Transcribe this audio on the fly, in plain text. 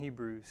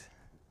Hebrews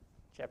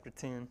chapter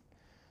 10.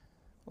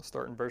 We'll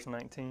start in verse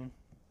 19.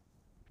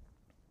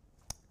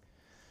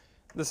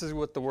 This is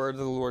what the word of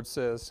the Lord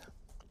says.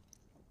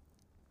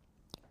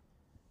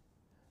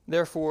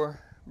 Therefore,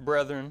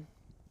 brethren,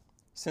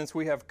 since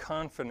we have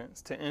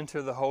confidence to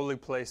enter the holy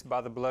place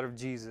by the blood of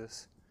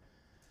Jesus,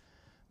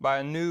 by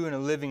a new and a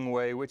living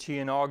way which he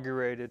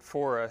inaugurated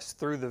for us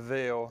through the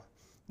veil,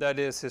 that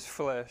is, his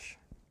flesh,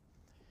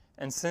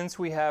 and since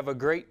we have a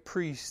great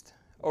priest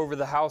over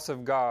the house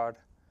of God,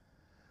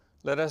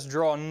 let us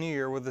draw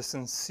near with a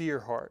sincere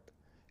heart,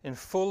 in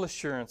full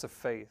assurance of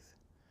faith,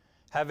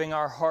 having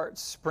our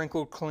hearts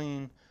sprinkled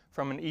clean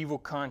from an evil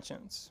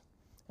conscience,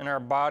 and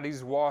our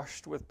bodies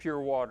washed with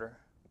pure water.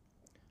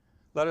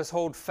 Let us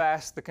hold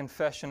fast the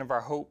confession of our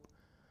hope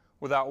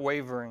without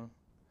wavering,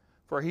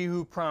 for he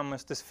who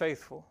promised is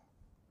faithful.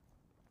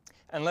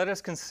 And let us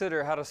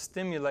consider how to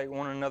stimulate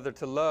one another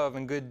to love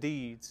and good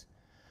deeds,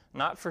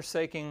 not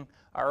forsaking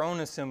our own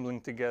assembling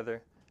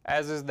together,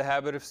 as is the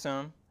habit of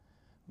some,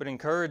 but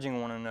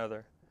encouraging one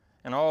another,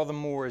 and all the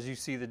more as you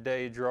see the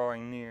day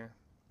drawing near.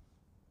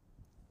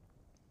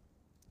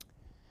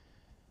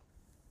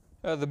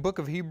 The book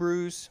of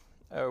Hebrews,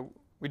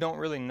 we don't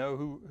really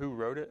know who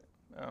wrote it.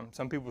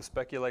 Some people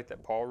speculate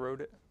that Paul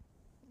wrote it,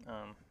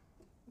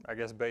 I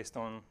guess based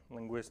on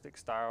linguistic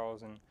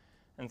styles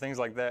and things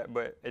like that,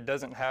 but it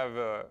doesn't have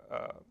a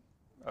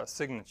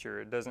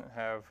signature. It doesn't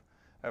have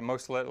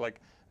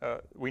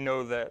we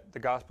know that the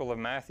Gospel of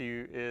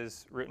Matthew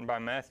is written by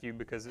Matthew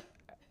because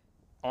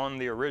on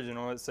the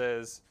original it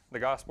says the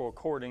Gospel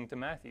according to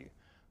Matthew,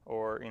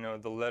 or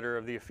the letter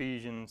of the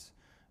Ephesians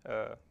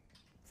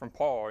from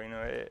Paul.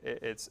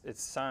 It's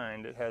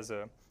signed. It has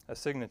a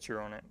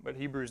signature on it, but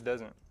Hebrews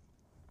doesn't.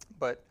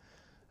 But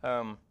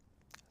I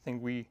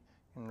think we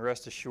can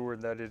rest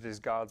assured that it is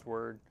God's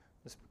word,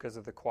 just because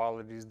of the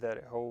qualities that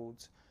it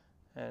holds,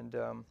 and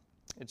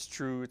it's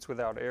true. It's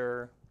without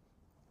error,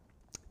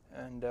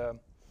 and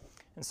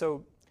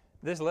so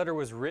this letter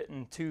was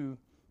written to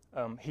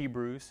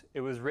Hebrews.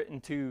 It was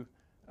written to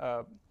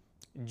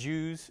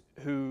Jews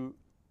who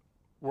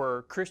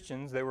were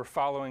Christians. They were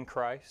following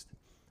Christ,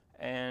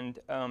 and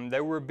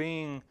they were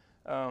being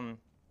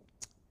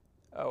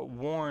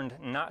warned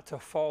not to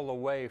fall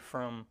away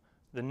from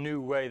the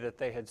new way that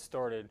they had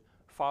started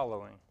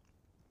following.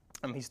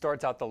 He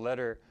starts out the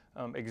letter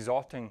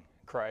exalting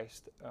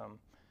Christ,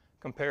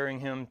 comparing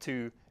him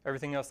to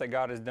everything else that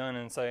God has done,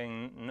 and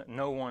saying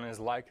no one is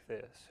like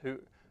this.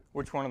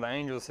 Which one of the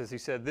angels has he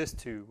said this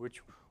to?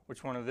 Which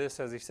one of this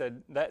has he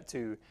said that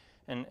to?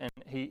 And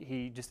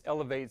he just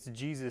elevates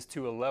Jesus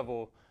to a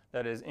level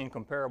that is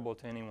incomparable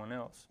to anyone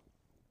else.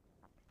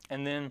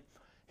 And then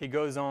he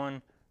goes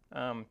on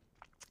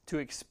to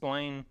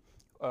explain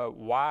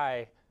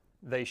why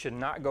they should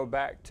not go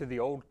back to the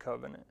old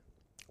covenant,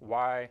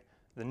 why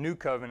the new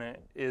covenant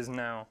is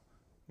now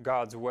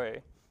God's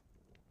way.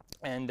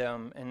 And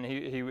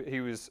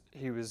he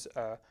was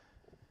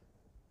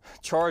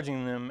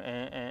charging them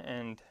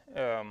and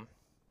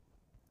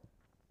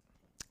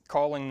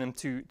calling them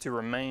to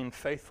remain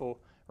faithful,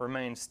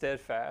 remain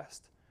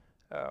steadfast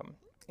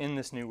in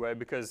this new way,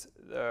 because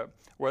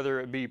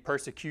whether it be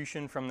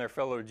persecution from their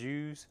fellow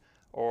Jews,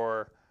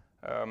 or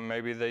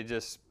maybe they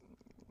just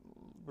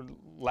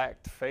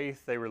lacked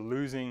faith, they were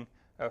losing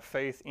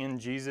faith in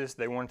Jesus,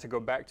 they wanted to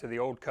go back to the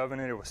old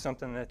covenant. It was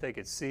something that they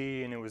could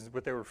see, and it was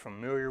what they were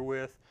familiar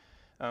with.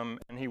 And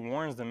he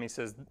warns them. He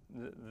says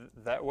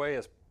that way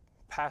is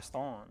passed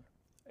on.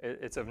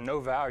 It's of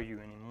no value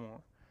anymore.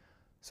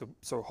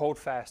 So hold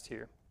fast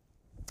here.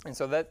 And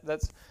so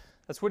that's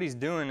what he's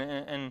doing.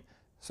 And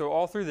so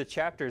all through the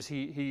chapters,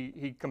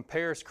 he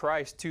compares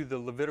Christ to the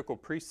Levitical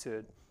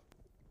priesthood.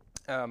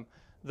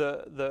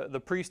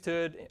 The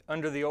priesthood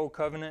under the old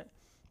covenant,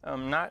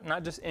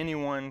 not just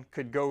anyone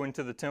could go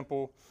into the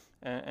temple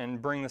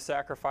and bring the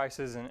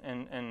sacrifices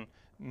and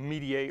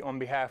mediate on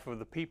behalf of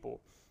the people.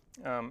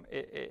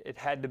 It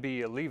had to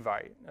be a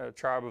Levite, a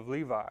tribe of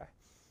Levi.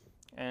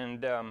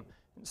 And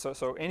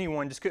so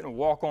anyone just couldn't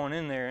walk on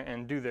in there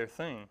and do their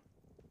thing.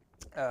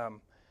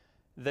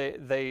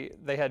 They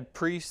had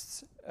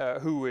priests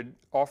who would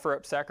offer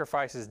up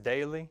sacrifices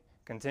daily,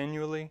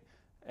 continually,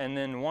 and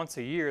then once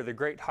a year the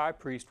great high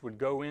priest would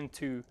go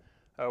into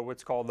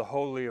what's called the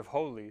Holy of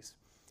Holies,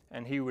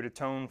 and he would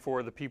atone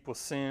for the people's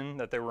sin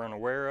that they were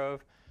unaware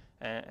of,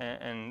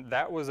 and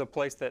that was a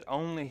place that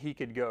only he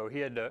could go. He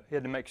had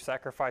to make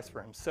sacrifice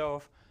for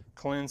himself,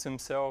 cleanse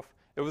himself.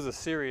 It was a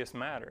serious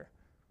matter.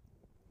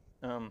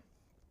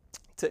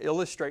 To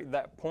illustrate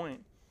that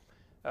point,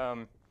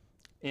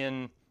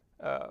 in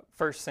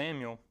 1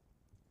 Samuel,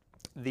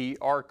 the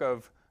Ark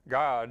of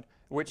God,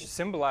 which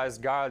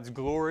symbolized God's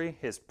glory,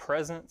 his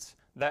presence,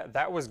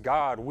 that was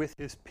God with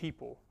his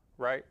people,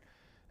 right?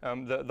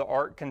 The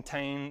Ark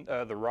contained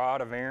the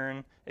rod of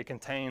Aaron. It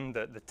contained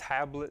the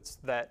tablets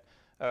that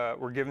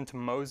were given to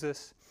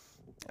Moses.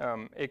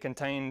 It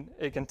contained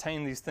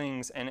these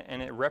things,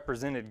 and it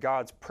represented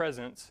God's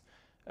presence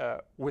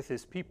with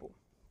his people,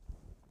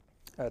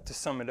 to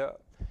sum it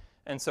up.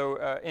 And so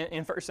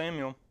in 1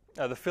 Samuel,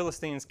 the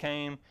Philistines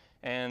came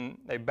and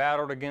they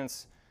battled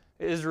against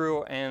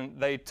Israel, and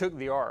they took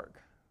the ark,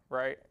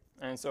 right?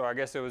 And so I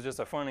guess it was just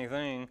a funny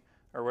thing,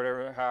 or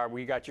whatever, how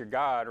we got your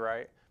God,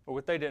 right? But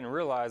what they didn't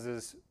realize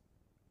is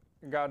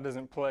God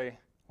doesn't play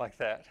like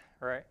that,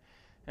 right?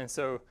 And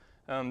so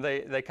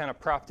they kind of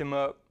propped him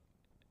up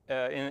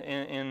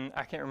in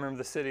I can't remember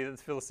the city that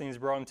the Philistines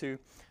brought him to,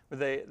 but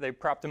they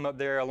propped him up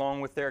there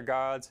along with their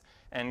gods,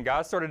 and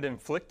God started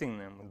inflicting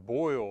them with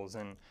boils,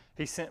 and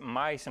he sent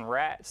mice and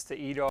rats to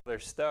eat all their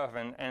stuff,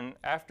 and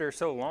after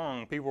so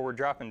long, people were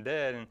dropping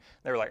dead, and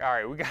they were like, all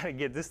right, we got to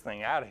get this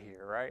thing out of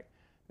here, right?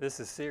 This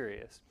is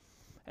serious.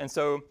 And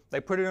so they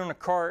put it on a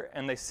cart,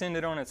 and they send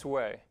it on its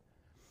way,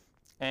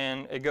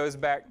 and it goes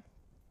back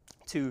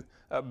to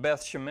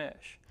Beth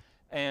Shemesh.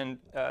 And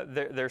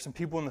there's some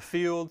people in the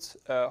fields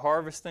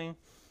harvesting,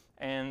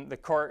 and the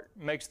cart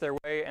makes their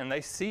way, and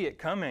they see it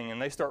coming,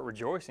 and they start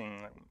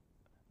rejoicing.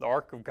 The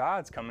Ark of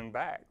God's coming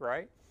back,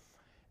 right?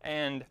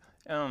 And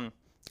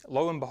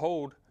lo and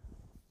behold,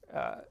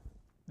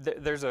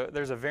 there's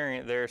a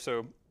variant there.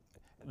 So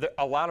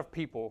a lot of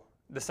people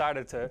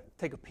decided to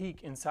take a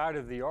peek inside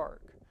of the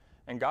ark,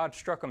 and God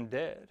struck them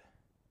dead.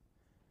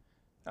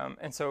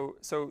 And so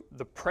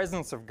the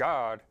presence of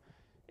God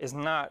is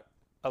not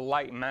a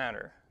light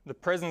matter. The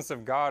presence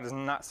of God is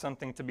not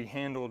something to be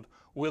handled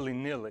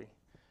willy-nilly.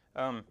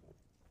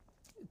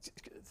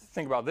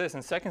 Think about this.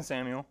 In 2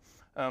 Samuel,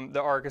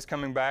 the ark is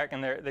coming back,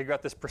 and they've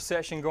got this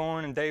procession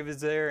going, and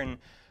David's there,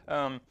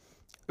 and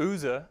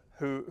Uzzah,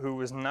 who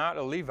was not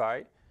a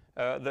Levite,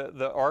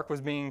 the ark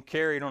was being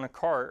carried on a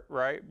cart,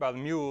 right, by the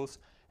mules,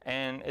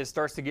 and it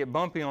starts to get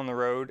bumpy on the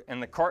road,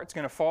 and the cart's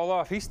going to fall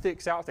off. He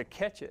sticks out to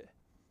catch it,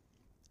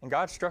 and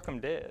God struck him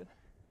dead.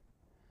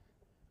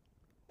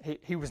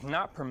 He was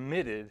not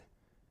permitted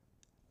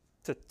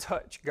to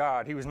touch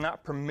God. He was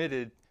not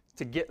permitted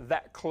to get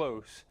that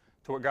close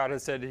to what God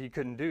had said that he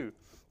couldn't do.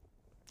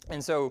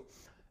 And so,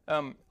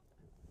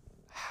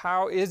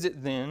 how is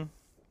it then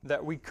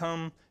that we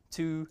come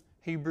to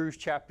Hebrews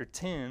chapter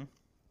 10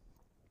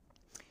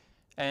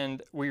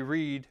 and we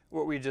read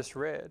what we just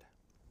read?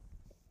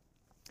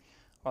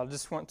 I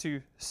just want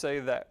to say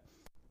that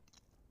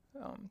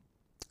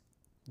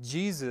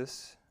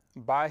Jesus,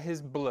 by his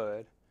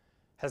blood,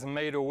 has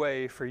made a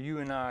way for you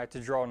and I to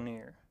draw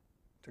near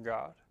to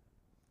God.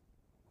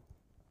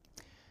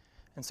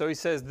 And so he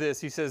says this,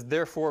 he says,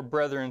 therefore,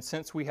 brethren,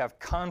 since we have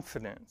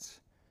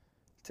confidence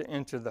to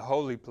enter the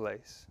holy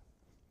place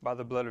by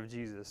the blood of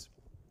Jesus.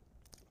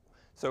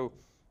 So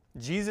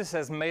Jesus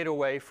has made a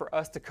way for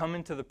us to come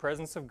into the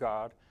presence of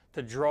God,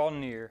 to draw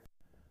near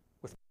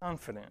with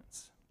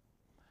confidence.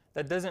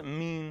 That doesn't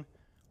mean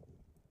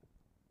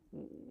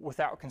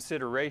without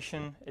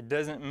consideration. It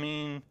doesn't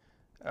mean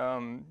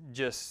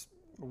just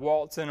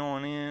waltzing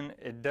on in.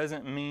 It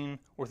doesn't mean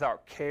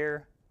without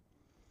care.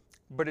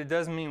 But it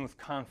does mean with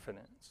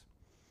confidence.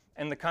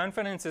 And the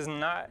confidence is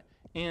not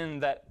in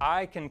that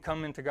I can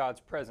come into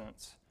God's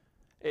presence.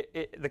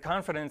 The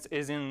confidence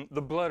is in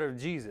the blood of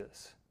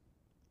Jesus.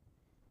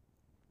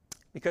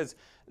 Because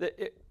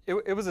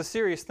it was a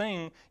serious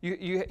thing.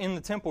 You in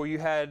the temple, you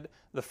had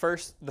the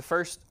first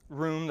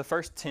room, the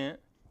first tent.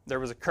 There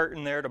was a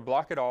curtain there to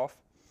block it off.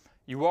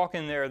 You walk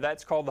in there,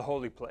 that's called the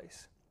holy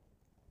place.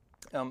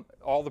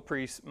 All the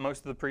priests, most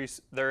of the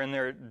priests, they're in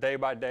there day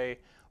by day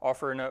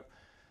offering up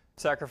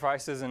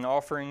sacrifices and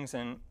offerings,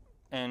 and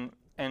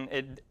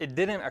it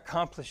didn't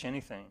accomplish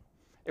anything.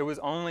 It was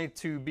only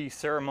to be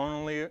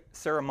ceremonially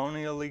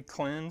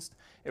cleansed.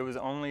 It was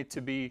only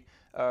to be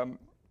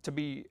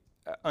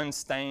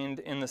unstained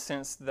in the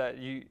sense that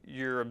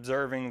you're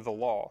observing the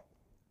law.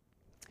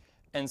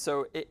 And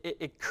so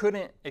it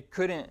couldn't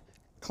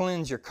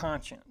cleanse your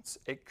conscience.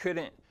 It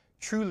couldn't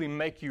truly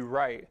make you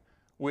right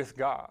with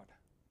God.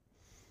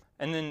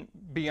 And then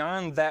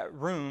beyond that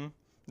room,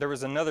 there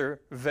was another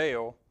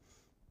veil,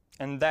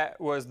 and that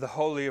was the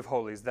Holy of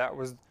Holies. That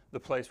was the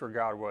place where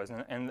God was.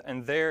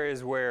 And there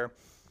is where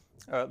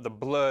the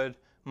blood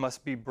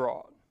must be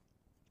brought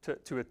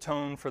to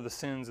atone for the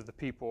sins of the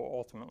people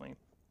ultimately.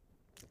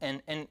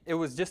 And it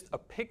was just a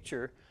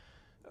picture.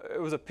 It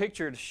was a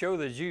picture to show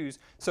the Jews.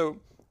 So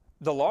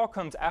the law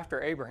comes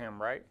after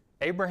Abraham, right?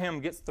 Abraham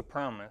gets the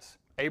promise.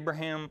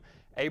 Abraham,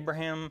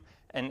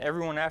 and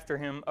everyone after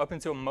him up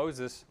until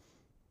Moses,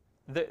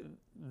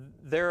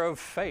 they're of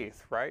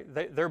faith, right?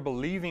 They're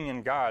believing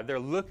in God. They're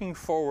looking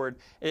forward.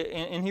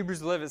 In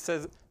Hebrews 11, it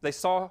says they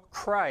saw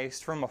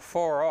Christ from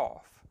afar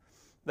off.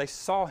 They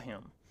saw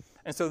him.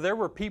 And so there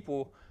were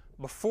people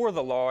before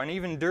the law and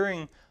even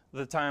during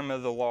the time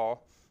of the law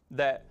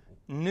that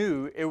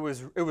knew it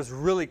was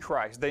really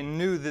Christ. They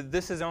knew that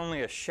this is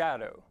only a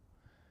shadow.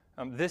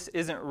 This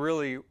isn't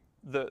really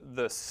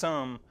the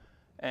sum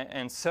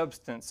and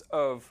substance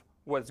of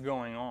what's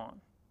going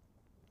on.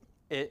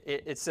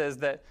 It says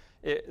that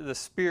the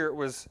Spirit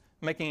was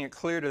making it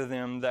clear to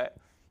them that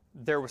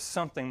there was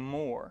something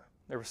more.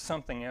 There was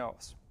something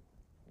else.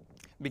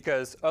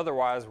 Because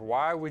otherwise,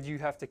 why would you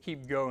have to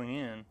keep going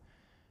in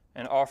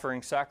and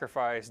offering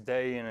sacrifice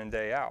day in and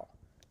day out?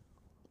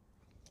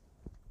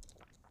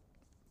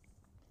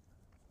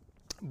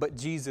 But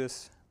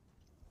Jesus,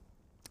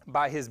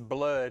 by his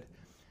blood,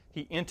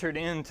 He entered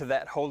into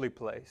that holy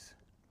place.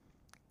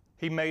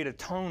 He made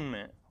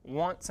atonement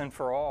once and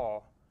for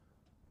all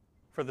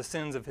for the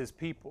sins of his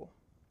people,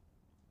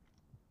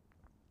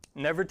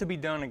 never to be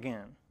done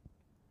again.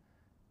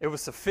 It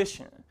was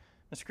sufficient.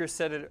 Mr. Chris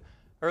said it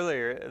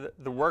earlier,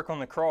 the work on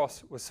the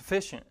cross was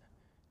sufficient.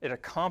 It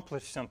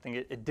accomplished something.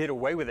 It did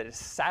away with it. It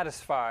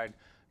satisfied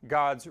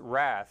God's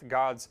wrath,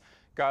 God's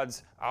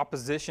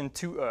opposition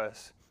to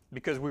us,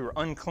 because we were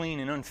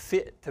unclean and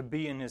unfit to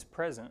be in his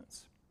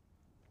presence.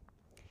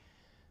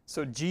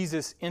 So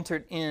Jesus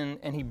entered in,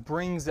 and he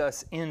brings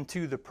us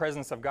into the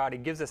presence of God. He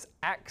gives us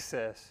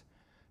access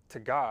to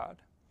God.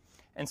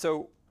 And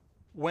so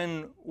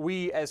when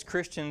we as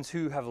Christians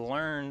who have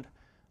learned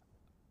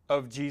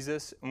of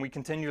Jesus, and we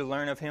continue to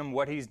learn of him,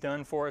 what he's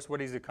done for us,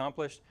 what he's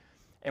accomplished,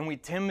 and we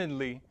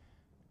timidly,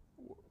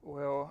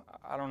 well,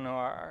 I don't know,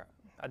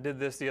 I did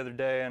this the other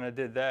day and I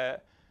did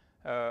that,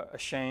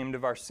 ashamed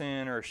of our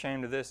sin or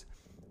ashamed of this.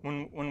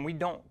 When we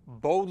don't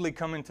boldly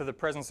come into the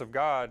presence of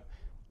God,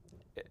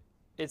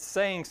 it's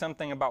saying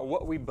something about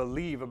what we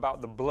believe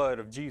about the blood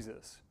of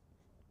Jesus.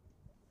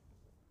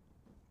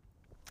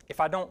 If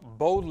I don't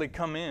boldly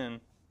come in,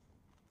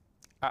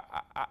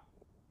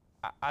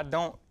 I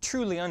don't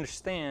truly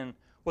understand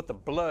what the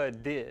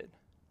blood did.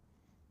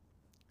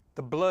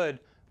 The blood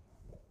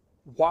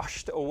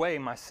washed away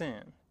my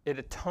sin. It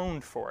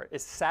atoned for it.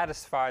 It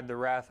satisfied the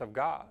wrath of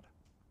God.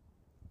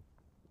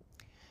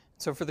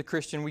 So for the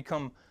Christian, we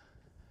come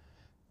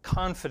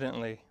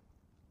confidently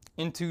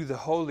into the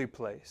holy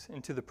place,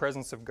 into the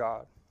presence of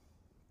God.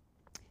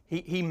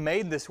 He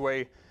made this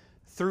way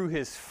through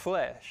his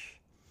flesh,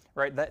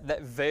 right?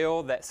 That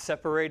veil that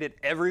separated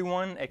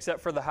everyone except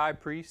for the high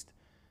priest,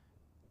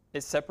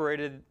 it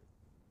separated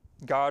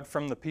God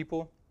from the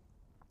people.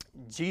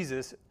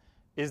 Jesus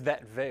is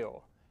that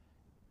veil.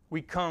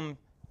 We come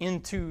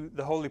into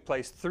the holy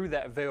place through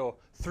that veil,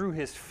 through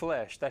his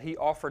flesh that he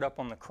offered up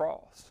on the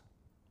cross.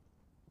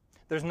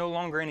 There's no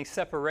longer any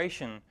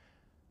separation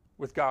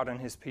with God and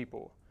his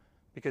people,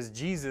 because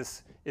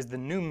Jesus is the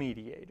new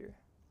mediator.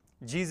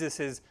 Jesus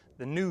is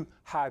the new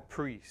high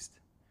priest.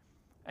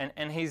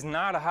 And he's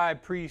not a high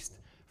priest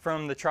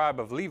from the tribe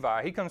of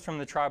Levi. He comes from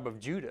the tribe of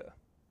Judah.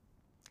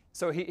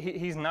 So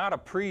he's not a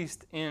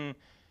priest in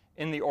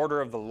the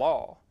order of the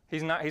law.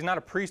 He's not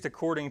a priest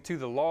according to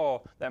the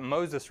law that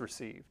Moses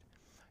received.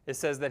 It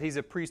says that he's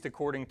a priest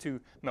according to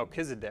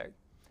Melchizedek.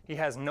 He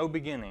has no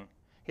beginning.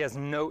 He has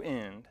no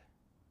end.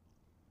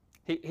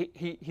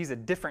 He's a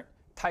different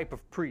type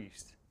of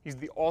priest. He's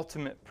the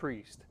ultimate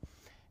priest.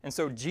 And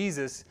so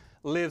Jesus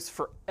lives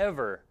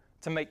forever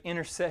to make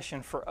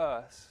intercession for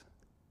us.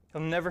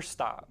 He'll never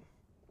stop.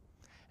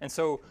 And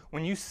so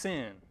when you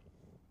sin,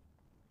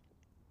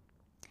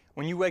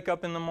 when you wake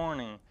up in the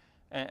morning,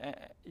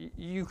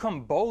 you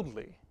come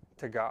boldly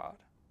to God.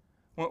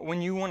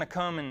 When you want to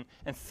come and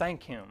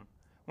thank him,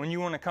 when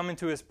you want to come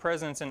into his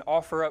presence and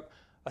offer up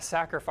a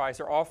sacrifice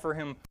or offer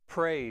him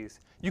praise,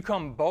 you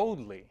come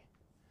boldly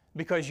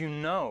because you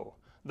know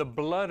the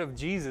blood of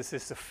Jesus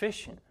is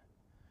sufficient.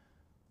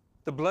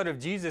 The blood of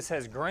Jesus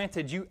has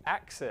granted you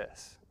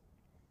access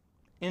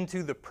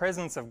into the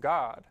presence of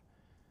God.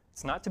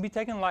 It's not to be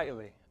taken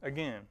lightly,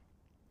 again.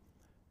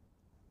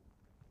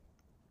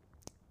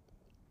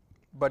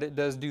 But it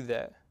does do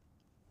that.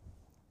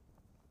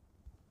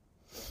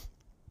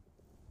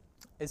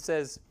 It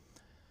says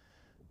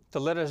to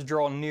let us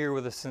draw near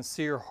with a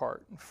sincere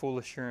heart and full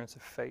assurance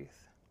of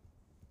faith.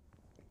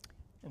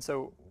 And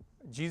so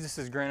Jesus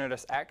has granted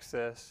us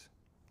access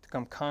to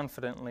come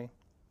confidently,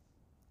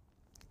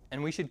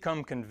 and we should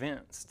come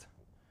convinced.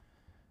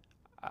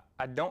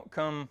 I don't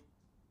come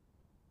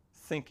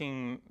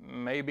thinking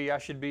maybe I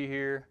should be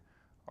here,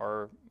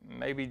 or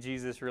maybe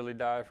Jesus really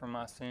died for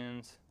my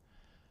sins.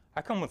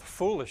 I come with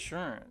full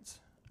assurance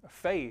of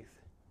faith.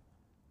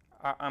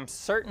 I'm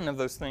certain of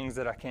those things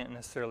that I can't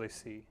necessarily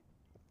see.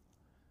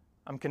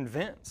 I'm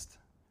convinced.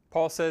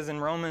 Paul says in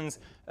Romans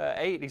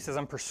 8, he says,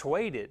 I'm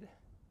persuaded.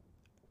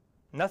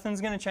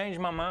 Nothing's going to change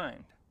my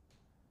mind.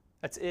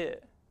 That's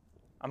it.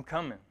 I'm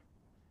coming.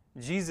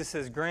 Jesus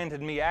has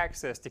granted me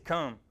access to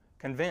come,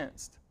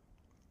 convinced.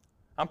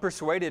 I'm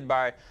persuaded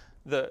by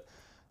the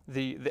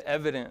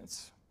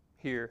evidence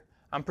here.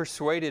 I'm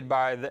persuaded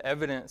by the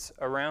evidence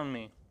around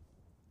me.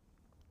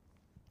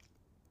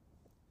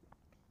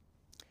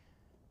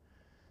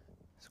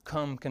 So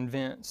come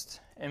convinced.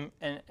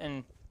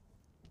 And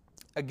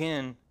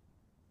again,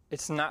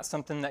 it's not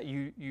something that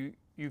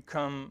you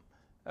come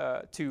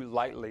to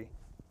lightly.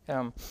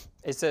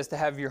 It says to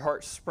have your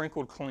heart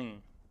sprinkled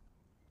clean.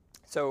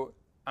 So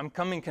I'm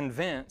coming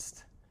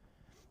convinced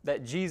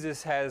that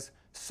Jesus has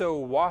so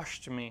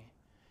washed me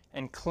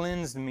and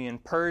cleansed me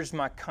and purged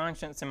my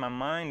conscience and my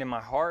mind and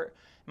my heart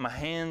and my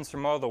hands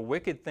from all the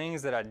wicked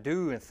things that I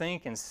do and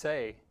think and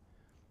say.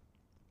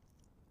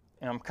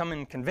 And I'm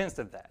coming convinced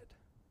of that.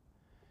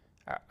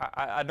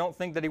 I don't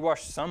think that he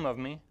washed some of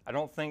me. I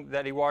don't think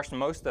that he washed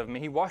most of me.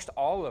 He washed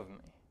all of me.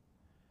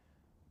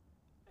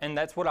 And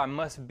that's what I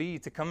must be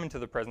to come into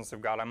the presence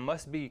of God. I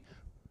must be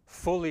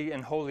fully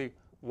and wholly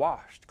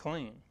washed,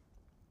 clean.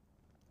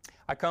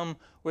 I come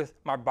with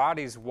my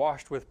body's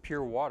washed with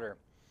pure water.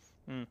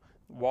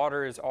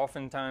 Water is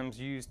oftentimes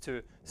used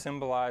to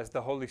symbolize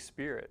the Holy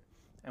Spirit.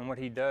 And what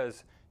he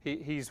does,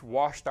 he's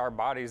washed our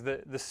bodies.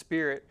 The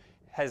Spirit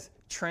has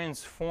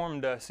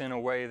transformed us in a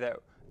way that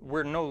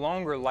we're no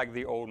longer like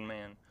the old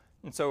man.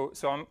 And so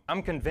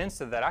I'm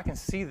convinced of that. I can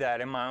see that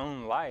in my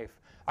own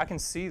life. I can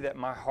see that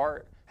my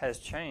heart has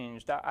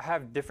changed. I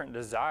have different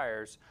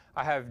desires.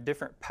 I have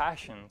different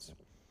passions.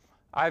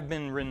 I've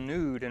been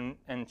renewed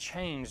and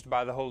changed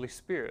by the Holy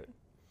Spirit.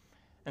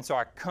 And so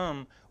I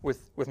come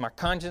with my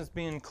conscience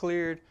being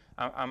cleared.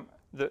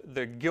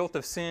 The guilt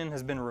of sin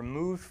has been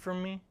removed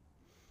from me.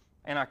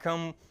 And I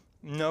come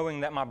knowing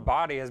that my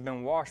body has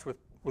been washed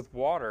with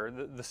water,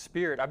 the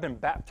Spirit. I've been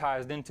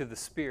baptized into the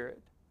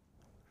Spirit.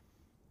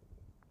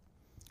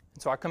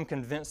 And so I come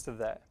convinced of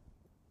that.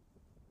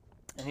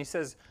 And he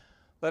says,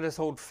 let us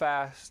hold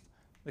fast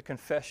the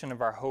confession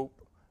of our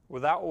hope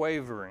without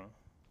wavering.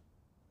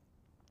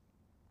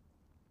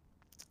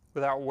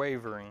 Without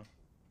wavering.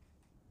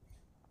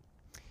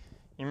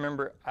 You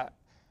remember,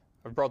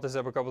 I've brought this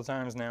up a couple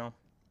times now,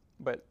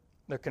 but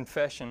the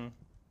confession,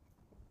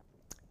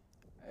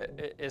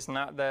 it's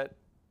not that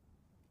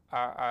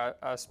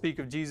I speak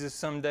of Jesus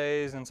some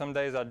days and some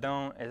days I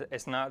don't.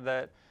 It's not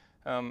that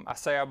I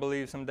say I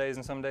believe some days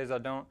and some days I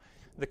don't.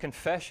 The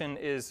confession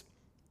is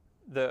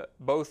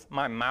both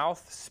my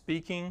mouth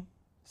speaking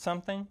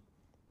something.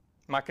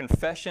 My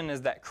confession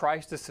is that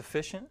Christ is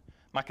sufficient.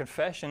 My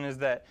confession is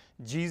that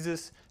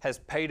Jesus has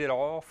paid it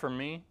all for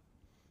me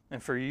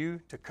and for you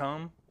to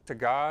come to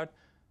God,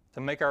 to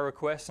make our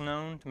requests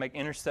known, to make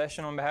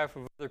intercession on behalf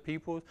of other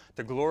people,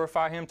 to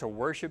glorify Him, to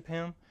worship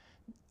Him.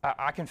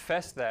 I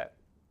confess that.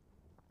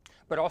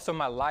 But also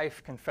my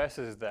life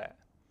confesses that.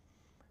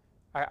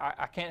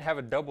 I can't have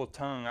a double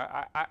tongue.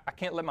 I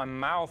can't let my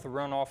mouth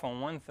run off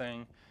on one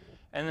thing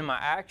and then my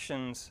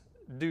actions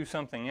do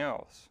something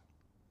else.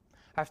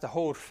 I have to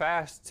hold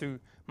fast to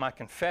my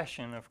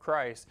confession of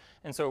Christ.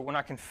 And so when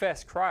I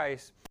confess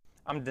Christ,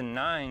 I'm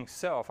denying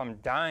self. I'm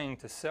dying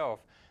to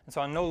self. And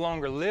so I no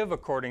longer live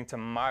according to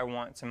my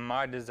wants and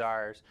my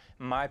desires,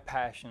 my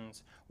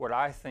passions, what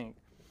I think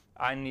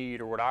I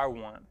need or what I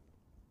want.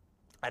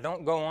 I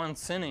don't go on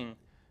sinning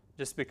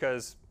just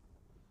because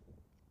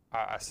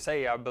I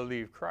say I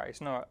believe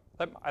Christ. No,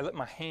 I let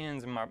my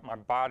hands and my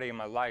body and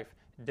my life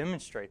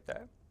demonstrate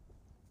that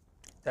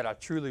I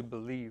truly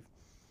believe.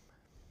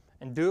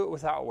 And do it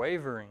without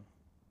wavering.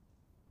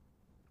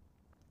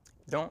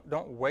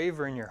 Don't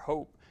waver in your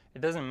hope.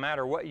 It doesn't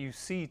matter what you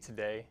see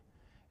today.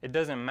 It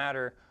doesn't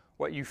matter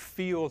what you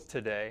feel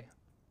today.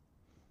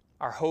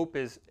 Our hope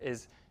is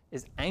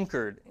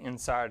anchored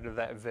inside of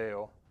that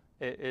veil.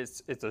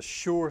 It's a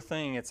sure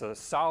thing. It's a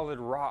solid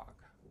rock.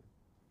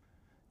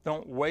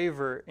 Don't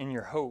waver in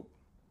your hope.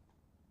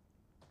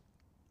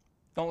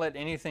 Don't let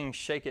anything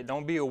shake it.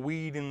 Don't be a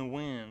weed in the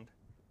wind.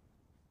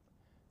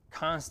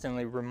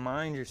 Constantly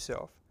remind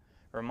yourself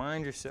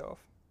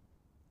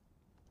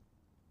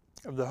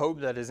of the hope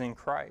that is in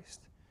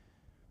Christ.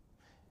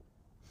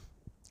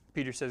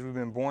 Peter says we've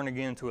been born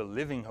again to a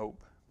living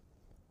hope.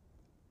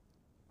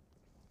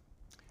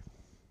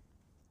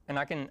 And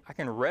I can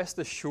rest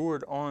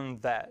assured on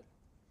that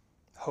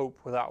hope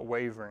without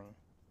wavering.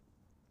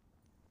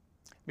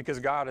 Because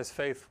God is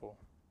faithful.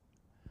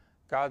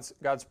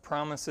 God's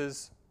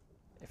promises,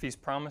 if He's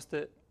promised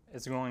it,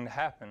 it's going to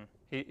happen.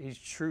 He's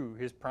true.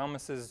 His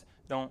promises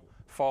don't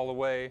fall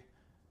away.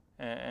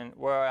 And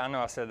well, I know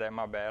I said that,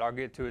 my bad. I'll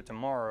get to it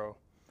tomorrow.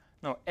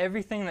 No,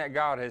 everything that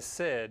God has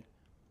said,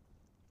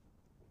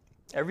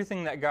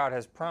 everything that God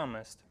has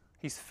promised,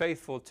 He's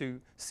faithful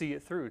to see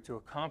it through, to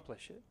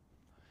accomplish it.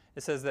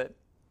 It says that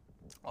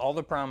all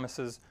the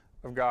promises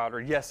of God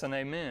are yes and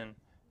amen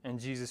in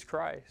Jesus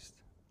Christ.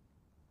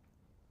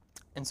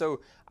 And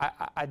so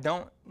I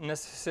don't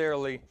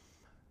necessarily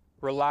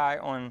rely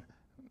on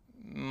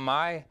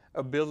my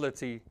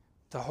ability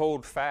to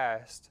hold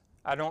fast.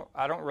 I don't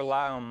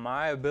rely on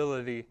my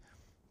ability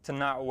to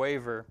not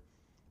waver,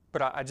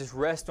 but I just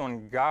rest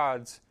on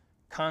God's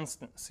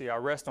constancy. I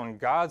rest on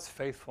God's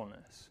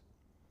faithfulness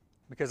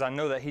because I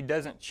know that He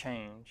doesn't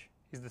change.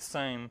 He's the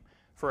same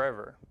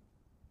forever.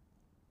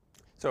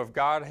 So if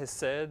God has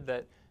said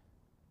that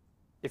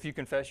if you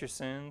confess your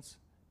sins,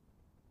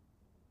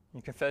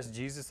 you confess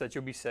Jesus, that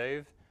you'll be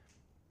saved,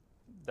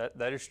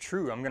 that is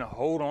true. I'm going to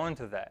hold on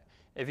to that.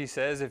 If He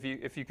says, if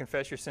you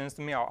confess your sins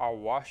to me, I'll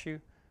wash you,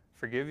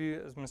 forgive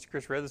you, as Mr.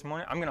 Chris read this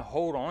morning, I'm going to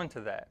hold on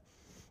to that.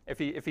 If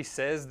he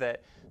says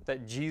that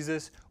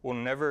Jesus will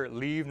never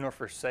leave nor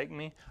forsake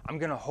me, I'm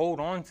going to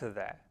hold on to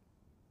that.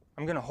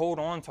 I'm going to hold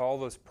on to all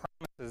those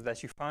promises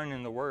that you find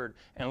in the Word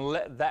and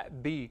let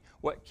that be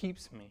what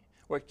keeps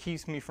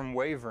me from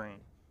wavering.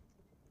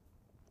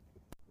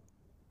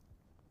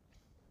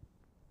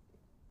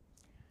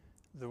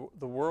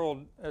 The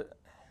world,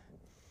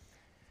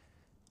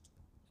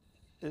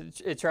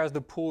 it tries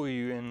to pull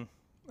you in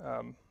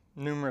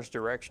numerous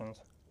directions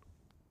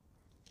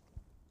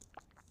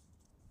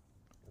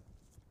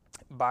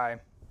by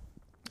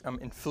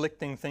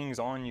inflicting things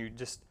on you.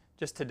 Just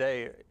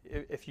today,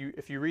 if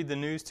you read the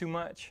news too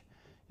much,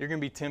 you're going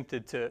to be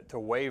tempted to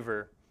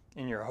waver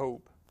in your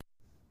hope.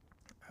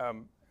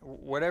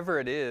 Whatever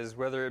it is,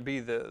 whether it be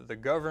the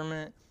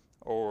government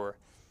or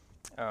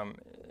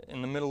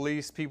in the Middle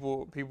East,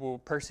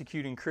 people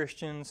persecuting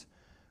Christians,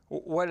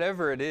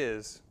 whatever it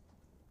is,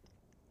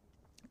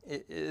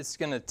 it's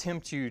going to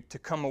tempt you to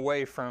come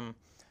away from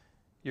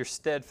your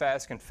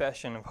steadfast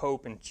confession of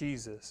hope in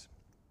Jesus.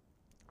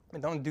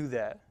 And don't do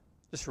that.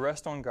 Just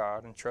rest on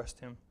God and trust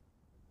Him.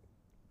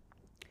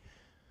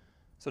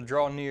 So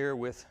draw near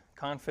with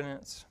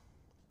confidence,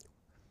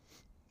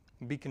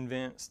 be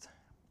convinced,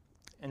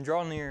 and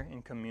draw near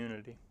in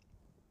community.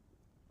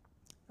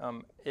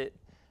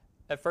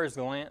 At first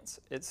glance,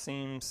 it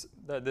seems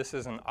that this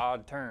is an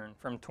odd turn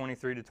from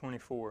 23 to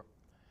 24.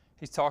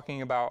 He's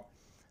talking about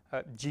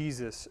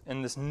Jesus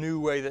and this new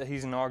way that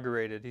He's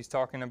inaugurated. He's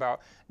talking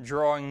about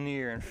drawing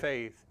near in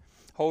faith,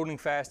 holding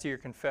fast to your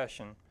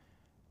confession,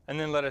 and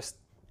then let us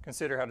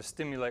consider how to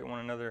stimulate one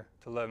another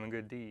to love and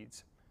good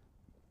deeds.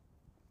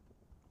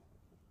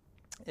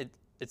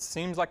 It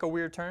seems like a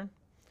weird turn,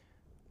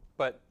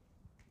 but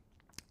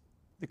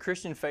the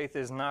Christian faith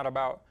is not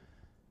about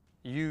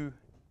you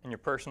and your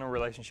personal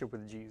relationship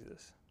with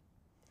Jesus.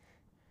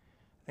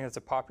 I think that's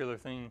a popular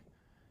thing.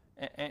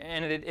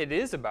 And it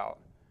is about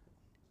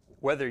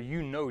whether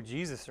you know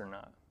Jesus or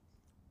not.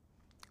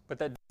 But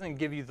that doesn't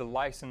give you the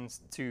license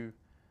to,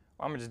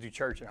 well, I'm going to just do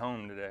church at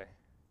home today.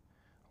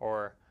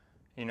 Or,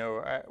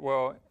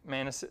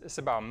 it's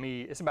about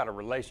me. It's about a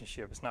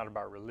relationship. It's not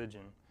about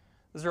religion.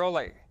 Those are all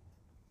like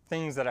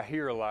things that I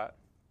hear a lot.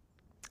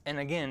 And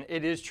again,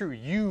 it is true.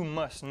 You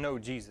must know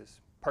Jesus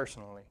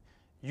personally.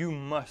 You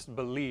must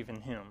believe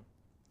in Him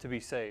to be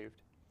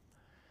saved.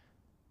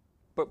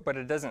 But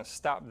it doesn't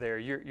stop there.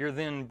 You're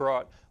then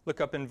brought,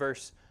 look up in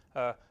verse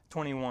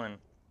 21.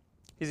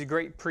 He's a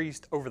great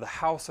priest over the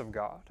house of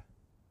God.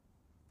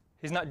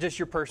 He's not just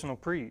your personal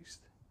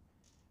priest.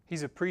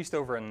 He's a priest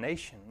over a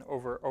nation,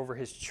 over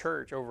His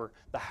church, over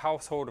the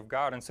household of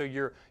God. And so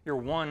you're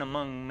one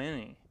among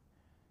many.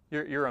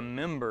 You're a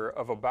member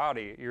of a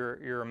body.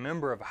 You're a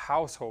member of a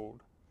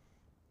household.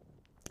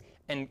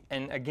 And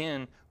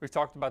again, we've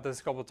talked about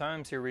this a couple of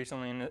times here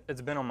recently, and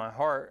it's been on my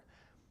heart.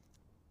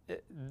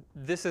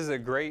 This is a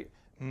great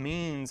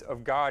means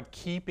of God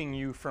keeping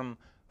you from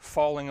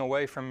falling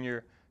away from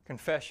your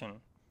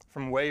confession,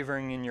 from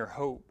wavering in your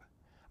hope.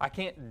 I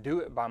can't do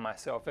it by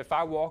myself. If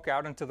I walk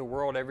out into the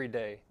world every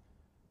day,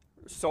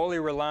 solely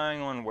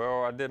relying on,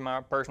 well, I did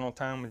my personal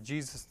time with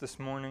Jesus this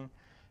morning,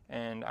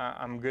 and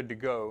I'm good to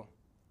go,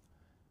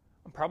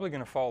 I'm probably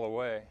going to fall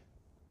away.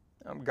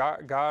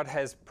 God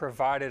has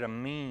provided a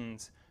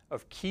means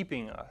of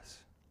keeping us,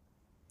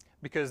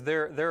 because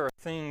there are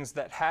things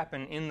that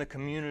happen in the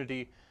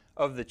community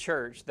of the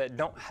church that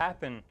don't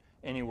happen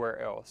anywhere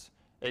else.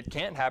 It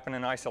can't happen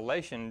in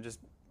isolation,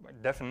 just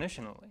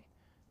definitionally,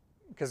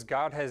 because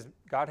God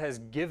has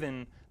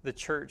given the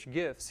church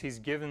gifts. He's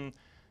given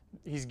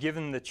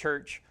the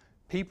church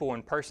people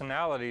and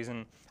personalities,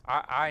 and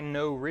I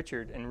know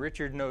Richard, and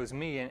Richard knows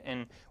me,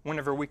 and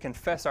whenever we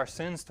confess our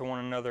sins to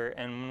one another,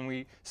 and when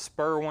we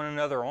spur one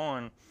another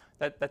on,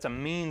 that's a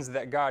means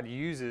that God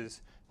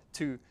uses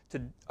to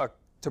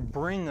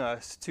bring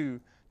us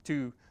to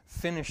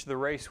finish the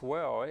race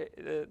well.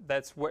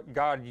 That's what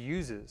God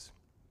uses.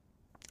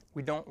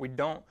 We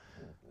don't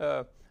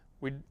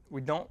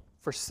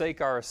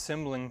forsake our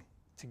assembling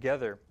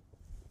together.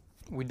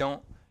 We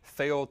don't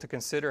fail to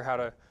consider how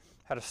to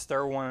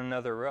stir one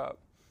another up.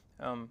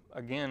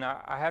 Again,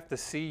 I have to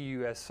see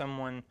you as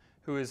someone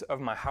who is of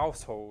my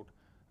household,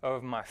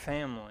 of my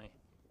family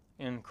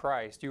in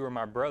Christ. You are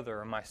my brother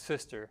or my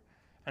sister.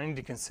 I need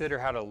to consider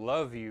how to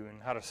love you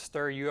and how to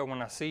stir you up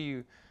when I see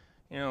you,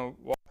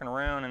 walking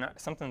around and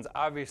something's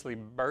obviously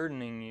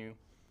burdening you.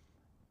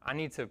 I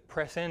need to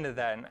press into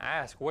that and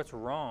ask, what's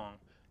wrong?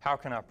 How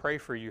can I pray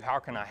for you? How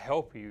can I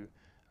help you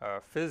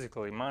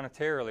physically,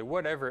 monetarily,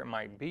 whatever it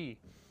might be?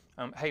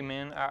 Hey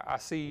man, I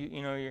see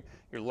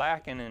you're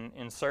lacking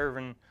in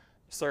serving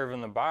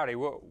the body.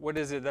 What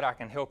is it that I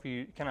can help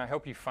you? Can I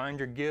help you find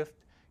your gift?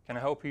 Can I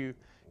help you?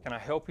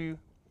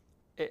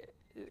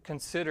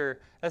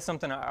 Consider, that's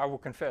something I will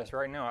confess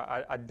right now.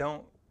 I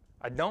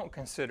don't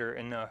consider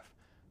enough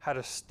how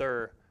to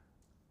stir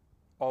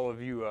all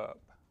of you up.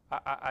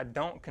 I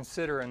don't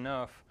consider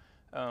enough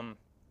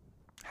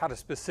how to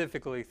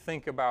specifically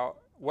think about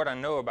what I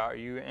know about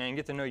you and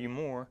get to know you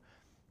more,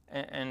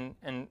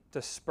 and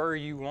to spur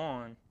you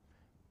on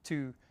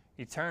to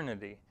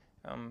eternity.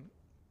 I'm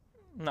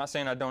not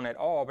saying I don't at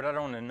all, but I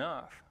don't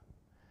enough.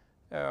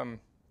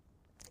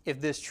 If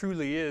this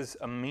truly is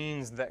a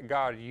means that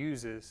God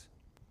uses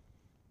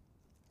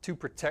to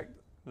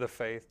protect the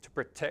faith, to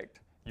protect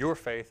your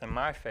faith and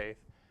my faith,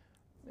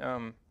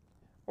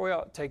 we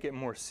ought to take it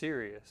more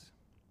serious.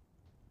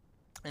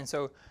 And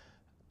so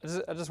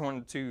I just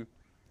wanted to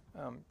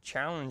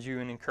challenge you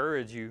and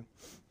encourage you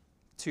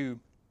to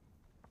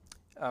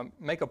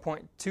make a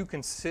point to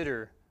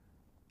consider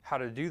how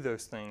to do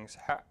those things.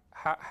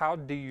 How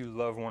do you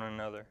love one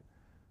another?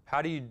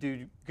 How do you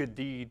do good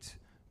deeds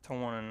to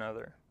one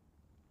another?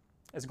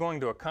 It's going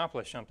to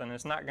accomplish something.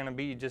 It's not going to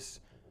be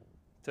just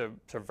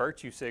to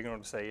virtue signal,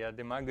 to say, yeah, I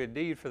did my good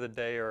deed for the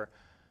day, or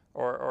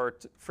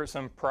for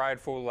some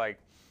prideful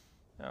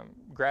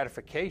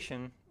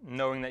gratification,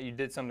 knowing that you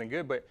did something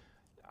good. But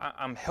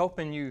I'm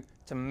helping you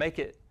to make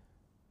it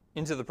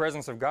into the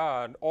presence of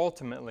God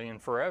ultimately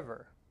and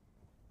forever.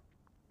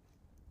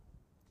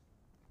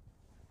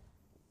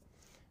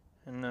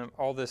 And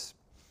all this,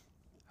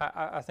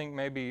 I think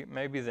maybe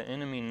the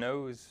enemy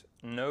knows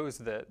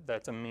that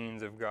that's a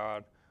means of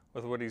God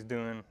with what he's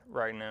doing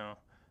right now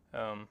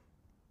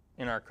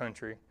in our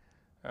country.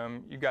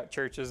 You got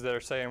churches that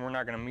are saying we're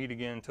not going to meet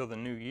again until the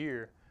new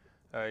year.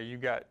 You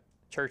got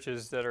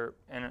churches that are,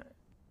 and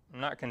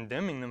I'm not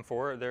condemning them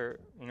for it. They're,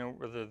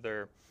 whether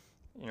they're,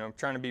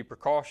 trying to be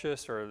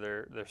precautious, or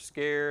they're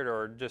scared,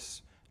 or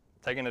just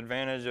taking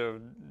advantage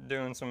of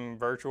doing some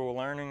virtual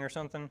learning or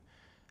something.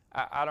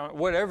 I don't,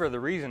 whatever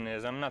the reason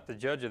is, I'm not the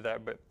judge of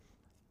that, but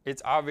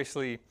it's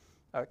obviously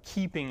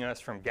keeping us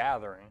from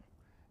gathering.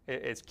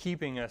 It's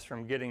keeping us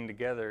from getting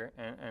together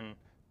and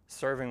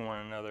serving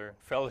one another,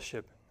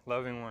 fellowship,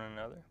 loving one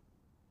another.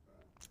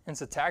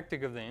 It's a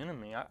tactic of the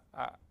enemy.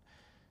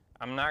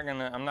 I'm not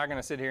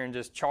gonna sit here and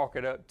just chalk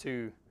it up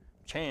to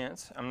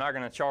chance. I'm not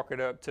gonna chalk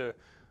it up to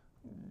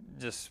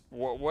just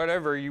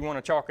whatever you want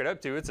to chalk it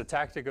up to. It's a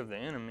tactic of the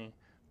enemy,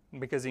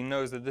 because he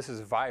knows that this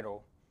is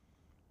vital.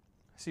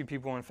 I see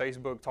people on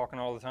Facebook talking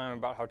all the time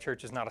about how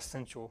church is not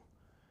essential.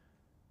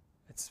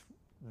 It's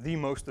the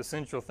most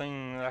essential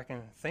thing that I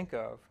can think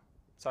of,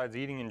 besides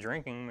eating and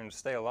drinking and to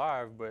stay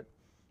alive. But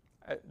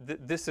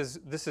this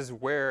is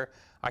where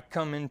I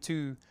come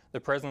into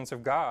the presence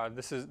of God.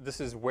 This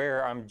is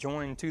where I'm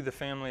joined to the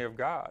family of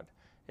God.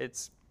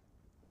 It's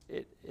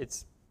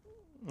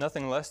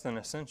nothing less than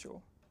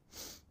essential.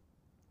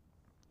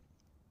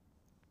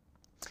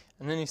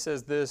 And then he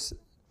says this: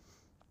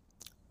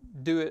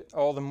 do it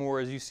all the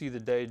more as you see the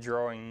day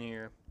drawing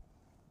near.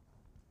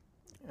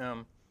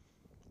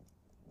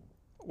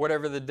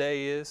 Whatever the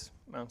day is,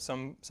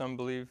 some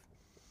believe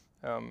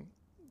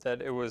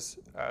that it was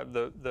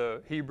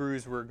the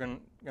Hebrews were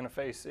going to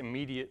face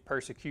immediate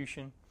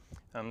persecution.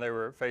 They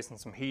were facing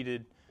some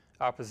heated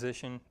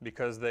opposition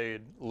because they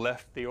had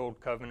left the old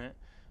covenant,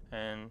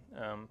 and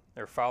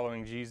they're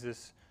following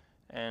Jesus.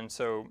 And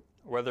so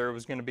whether it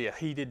was going to be a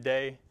heated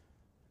day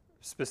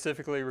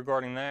specifically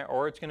regarding that,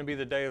 or it's going to be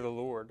the day of the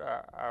Lord,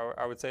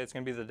 I would say it's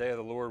going to be the day of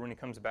the Lord when he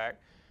comes back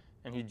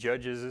and he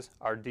judges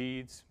our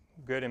deeds,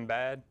 good and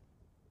bad.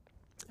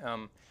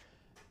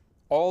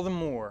 All the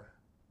more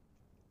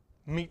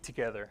meet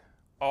together,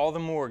 all the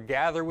more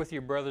gather with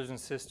your brothers and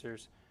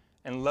sisters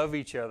and love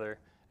each other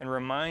and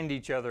remind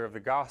each other of the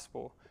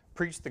gospel.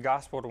 Preach the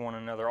gospel to one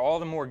another. All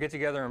the more get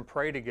together and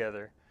pray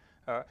together.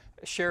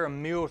 Share a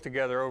meal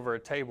together over a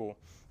table,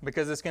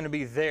 because it's going to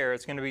be there.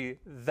 It's going to be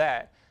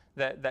that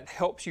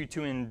helps you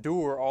to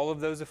endure all of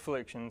those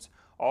afflictions,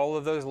 all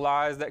of those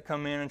lies that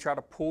come in and try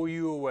to pull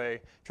you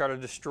away, try to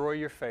destroy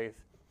your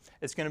faith.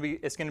 It's going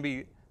to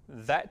be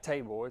that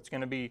table. It's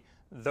going to be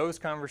those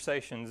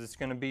conversations. It's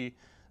going to be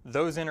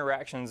those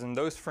interactions and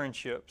those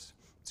friendships.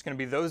 It's going to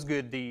be those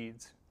good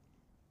deeds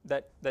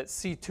that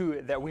see to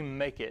it that we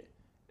make it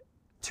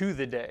to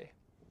the day.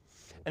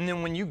 And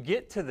then when you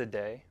get to the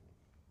day,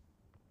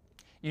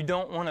 you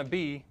don't want to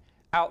be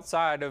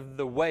outside of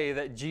the way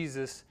that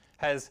Jesus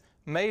has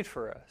made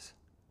for us,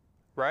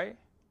 right?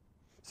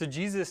 So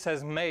Jesus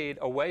has made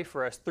a way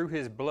for us through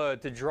his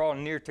blood to draw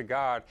near to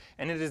God,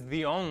 and it is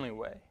the only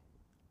way.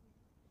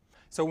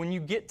 So when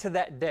you get to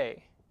that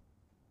day,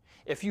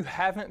 if you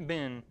haven't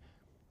been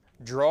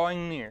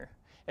drawing near,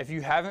 if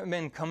you haven't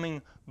been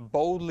coming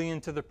boldly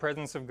into the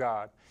presence of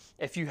God,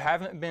 if you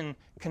haven't been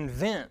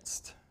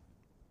convinced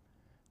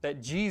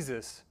that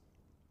Jesus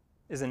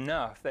is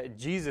enough, that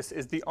Jesus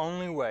is the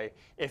only way,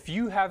 if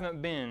you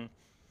haven't been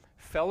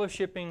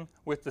fellowshipping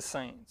with the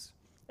saints,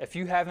 if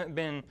you haven't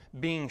been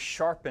being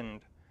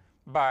sharpened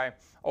by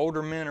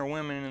older men or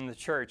women in the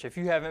church, if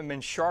you haven't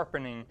been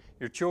sharpening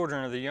your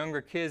children or the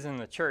younger kids in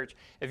the church,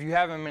 if you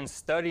haven't been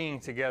studying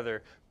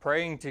together,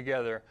 praying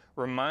together,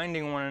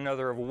 reminding one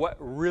another of what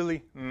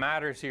really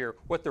matters here,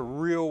 what the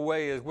real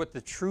way is, what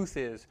the truth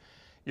is,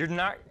 you're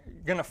not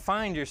going to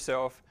find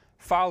yourself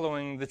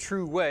following the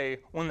true way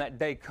when that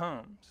day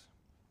comes.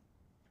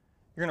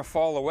 You're going to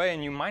fall away,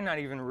 and you might not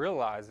even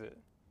realize it,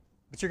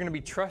 but you're going to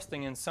be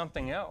trusting in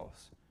something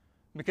else,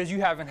 because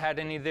you haven't had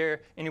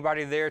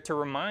anybody there to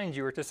remind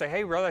you or to say,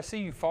 hey, brother, I see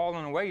you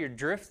falling away, you're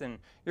drifting,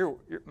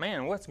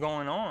 man, what's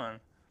going on?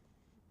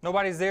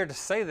 Nobody's there to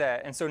say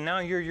that, and so now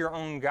you're your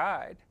own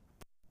guide.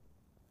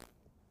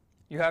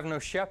 You have no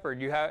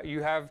shepherd. You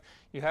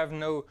have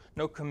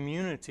no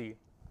community.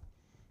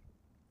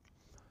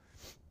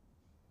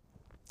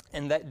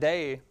 And that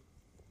day,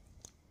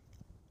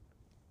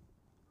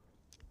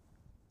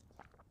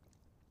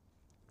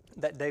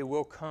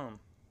 will come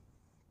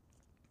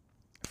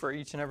for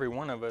each and every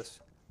one of us.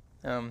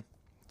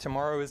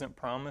 Tomorrow isn't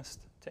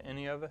promised to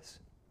any of us.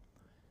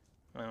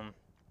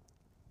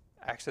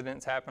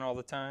 Accidents happen all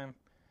the time.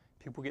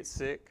 People get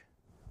sick.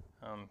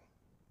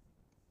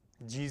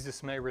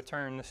 Jesus may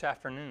return this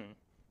afternoon.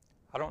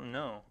 I don't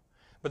know.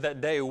 But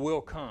that day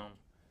will come,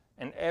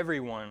 and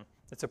everyone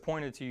that's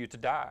appointed to you to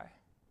die.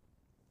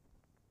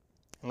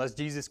 Unless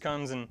Jesus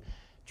comes and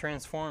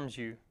transforms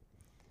you.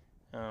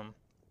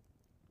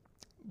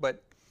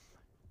 But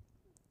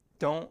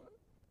don't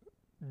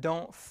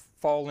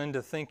fall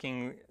into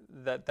thinking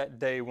that that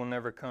day will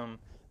never come.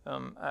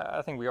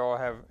 I think we all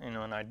have an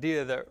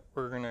idea that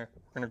we're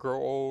gonna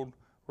grow old,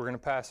 we're gonna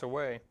pass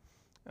away.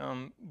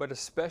 But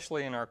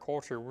especially in our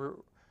culture, we're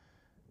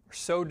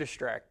so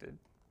distracted.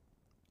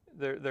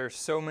 There's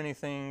so many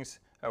things.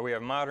 We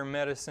have modern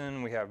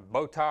medicine. We have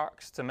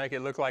Botox to make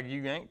it look like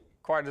you ain't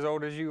quite as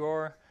old as you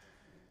are.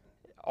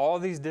 All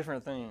these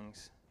different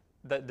things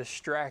that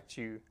distract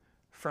you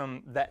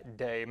from that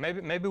day.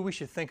 Maybe we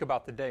should think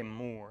about the day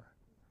more,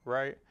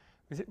 right?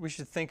 We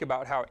should think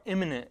about how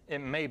imminent it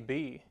may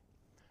be.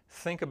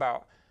 Think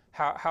about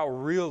how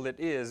real it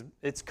is.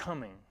 It's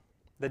coming.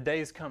 The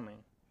day's coming.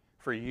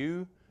 For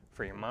you,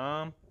 for your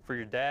mom, for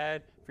your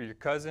dad, for your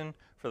cousin,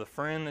 for the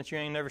friend that you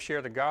ain't never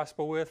shared the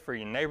gospel with, for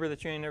your neighbor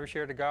that you ain't never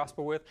shared the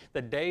gospel with.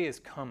 The day is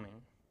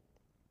coming.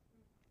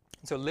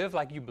 So live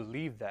like you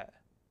believe that.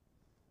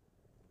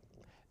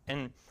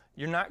 And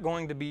you're not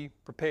going to be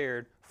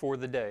prepared for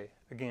the day,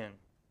 again,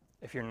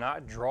 if you're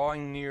not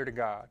drawing near to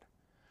God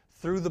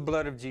through the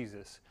blood of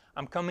Jesus.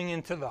 I'm coming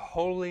into the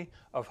Holy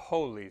of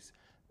Holies,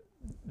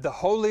 the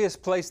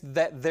holiest place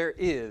that there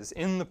is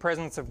in the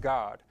presence of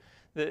God.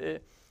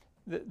 The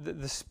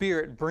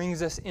Spirit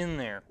brings us in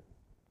there.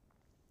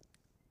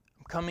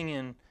 I'm coming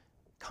in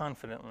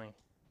confidently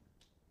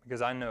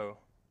because I know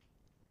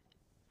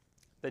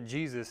that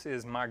Jesus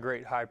is my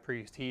great high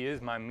priest. He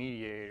is my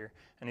mediator,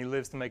 and He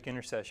lives to make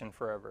intercession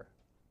forever.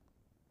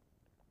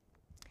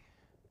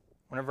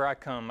 Whenever I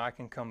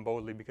can come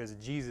boldly because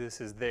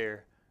Jesus is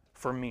there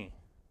for me.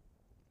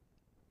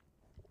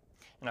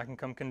 And I can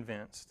come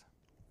convinced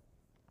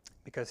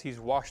because He's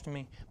washed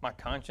me. My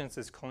conscience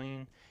is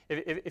clean.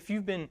 If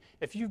you've been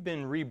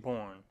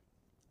reborn,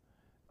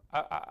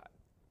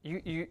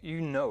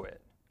 you know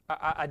it.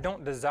 I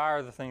don't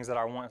desire the things that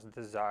I once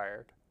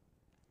desired.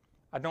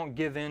 I don't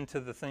give in to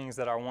the things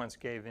that I once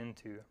gave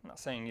into. I'm not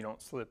saying you don't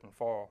slip and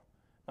fall.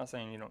 I'm not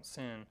saying you don't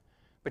sin.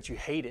 But you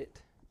hate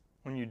it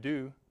when you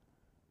do.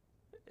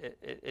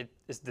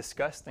 It's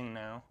disgusting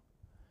now.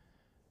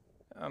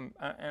 And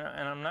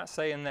I'm not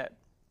saying that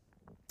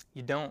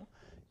you don't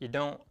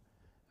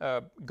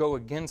go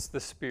against the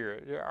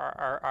Spirit.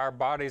 Our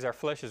bodies, our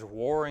flesh is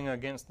warring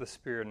against the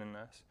Spirit in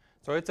us.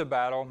 So it's a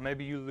battle.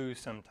 Maybe you lose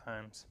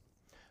sometimes.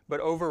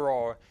 But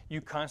overall, you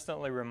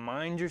constantly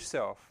remind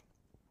yourself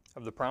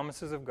of the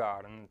promises of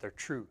God and that they're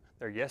true.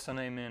 They're yes and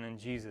amen in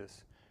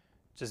Jesus.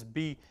 Just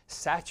be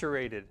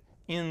saturated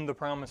in the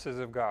promises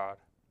of God.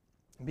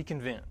 Be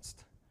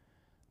convinced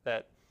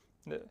that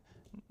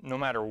no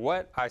matter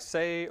what I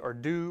say or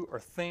do or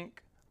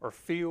think or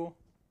feel,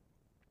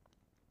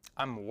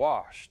 I'm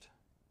washed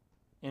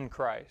in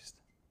Christ.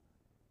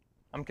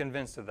 I'm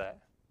convinced of that.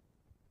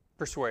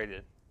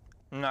 Persuaded.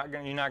 You're not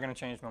going to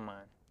change my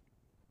mind.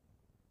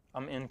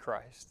 I'm in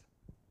Christ.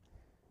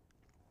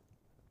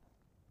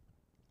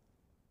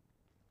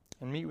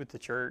 And meet with the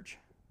church.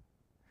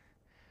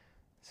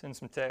 Send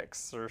some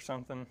texts or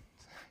something,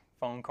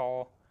 phone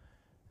call.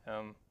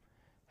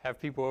 Have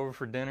people over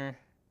for dinner.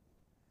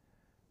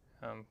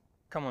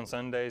 Come on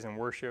Sundays and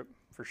worship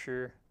for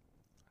sure.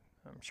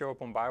 Show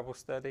up on Bible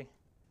study.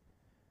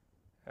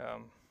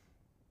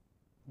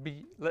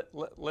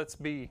 Let's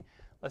be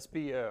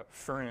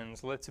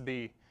friends. Let's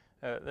be.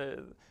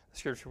 The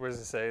Scripture, what does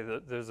it say?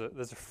 That there's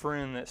a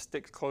friend that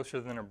sticks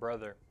closer than a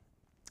brother.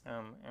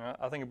 And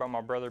I think about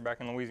my brother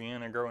back in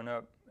Louisiana growing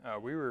up.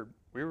 We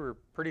were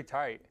pretty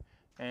tight,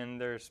 and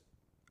there's,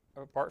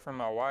 apart from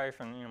my wife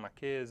and my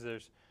kids,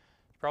 there's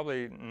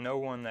probably no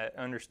one that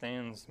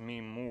understands me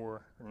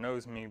more or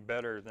knows me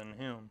better than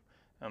him,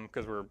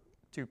 because we're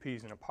two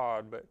peas in a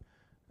pod. But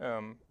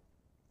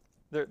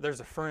there's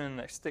a friend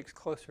that sticks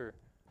closer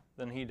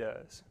than he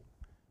does.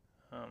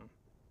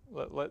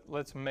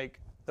 Let's make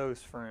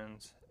those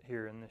friends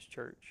here in this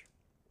church.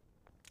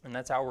 And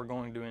that's how we're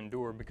going to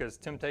endure, because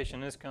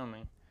temptation is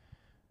coming.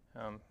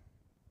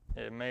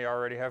 It may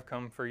already have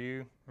come for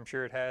you. I'm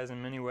sure it has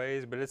in many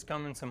ways, but it's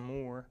coming some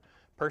more.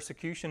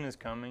 Persecution is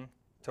coming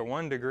to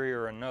one degree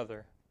or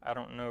another. I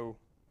don't know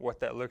what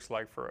that looks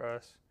like for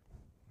us.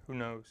 Who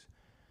knows?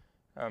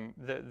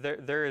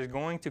 There is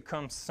going to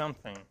come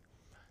something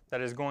that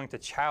is going to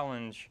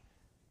challenge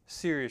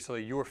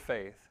seriously your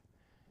faith.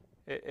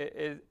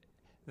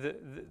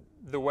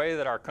 The way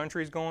that our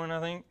country's going, I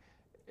think,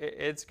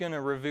 it's going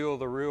to reveal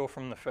the real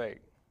from the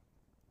fake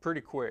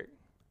pretty quick.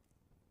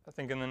 I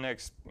think in the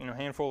next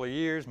handful of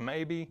years,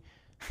 maybe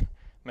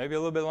a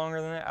little bit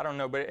longer than that, I don't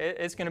know. But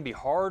it's going to be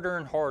harder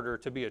and harder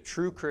to be a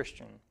true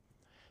Christian,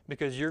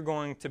 because you're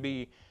going to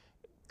be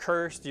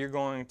cursed, you're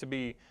going to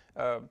be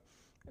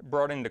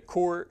brought into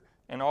court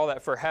and all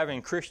that for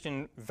having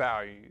Christian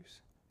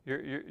values.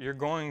 You're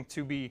going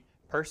to be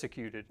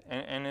persecuted,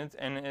 and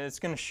it's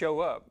going to show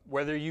up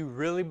whether you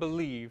really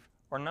believe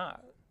or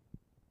not.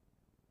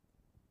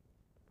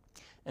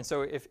 And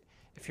so if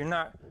you're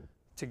not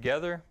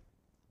together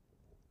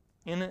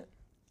in it,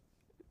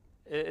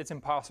 it's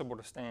impossible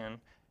to stand,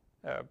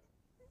 because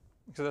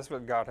that's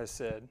what God has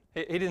said.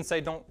 He didn't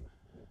say don't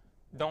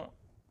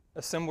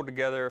assemble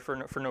together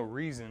for no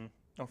reason.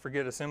 Don't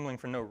forget assembling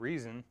for no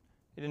reason.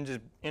 He didn't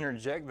just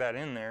interject that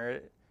in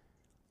there.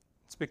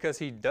 It's because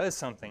he does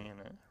something in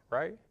it,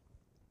 right?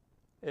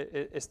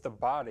 It's the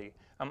body.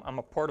 I'm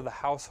a part of the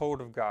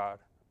household of God.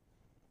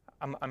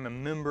 I'm a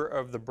member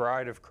of the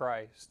bride of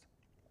Christ.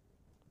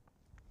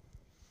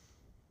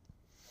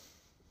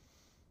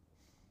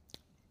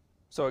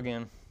 So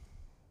again,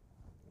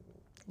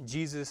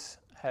 Jesus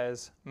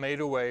has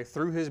made a way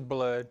through his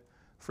blood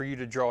for you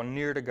to draw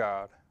near to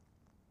God.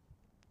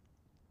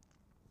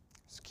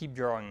 Just keep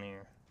drawing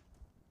near.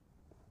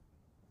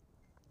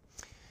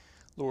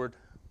 Lord,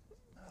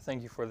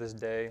 thank you for this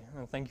day,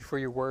 and thank you for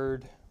your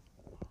word.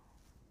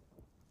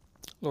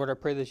 Lord, I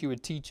pray that you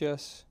would teach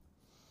us.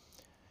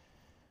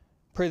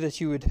 Pray that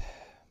you would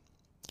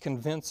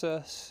convince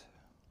us,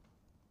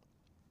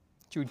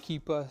 that you would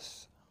keep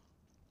us.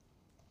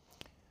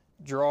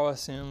 Draw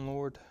us in,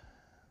 Lord,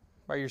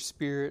 by your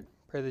Spirit.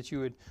 Pray that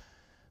you would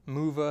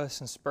move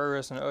us and spur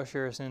us and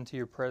usher us into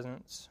your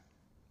presence.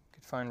 We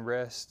could find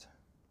rest,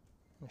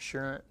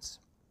 assurance,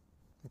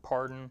 and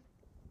pardon.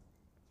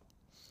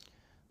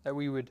 That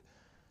we would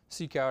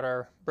seek out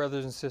our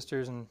brothers and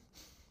sisters and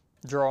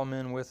draw them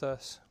in with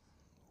us,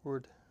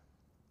 Lord.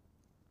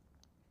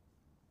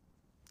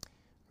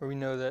 For we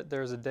know that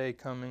there's a day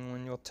coming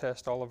when you'll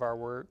test all of our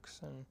works,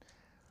 and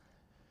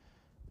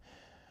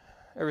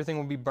everything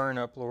will be burned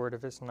up, Lord,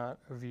 if it's not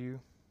of you.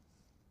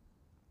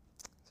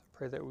 So I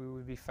pray that we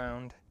would be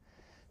found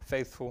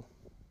faithful,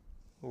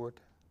 Lord.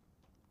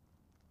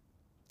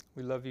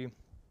 We love you.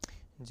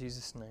 In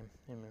Jesus' name,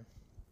 amen.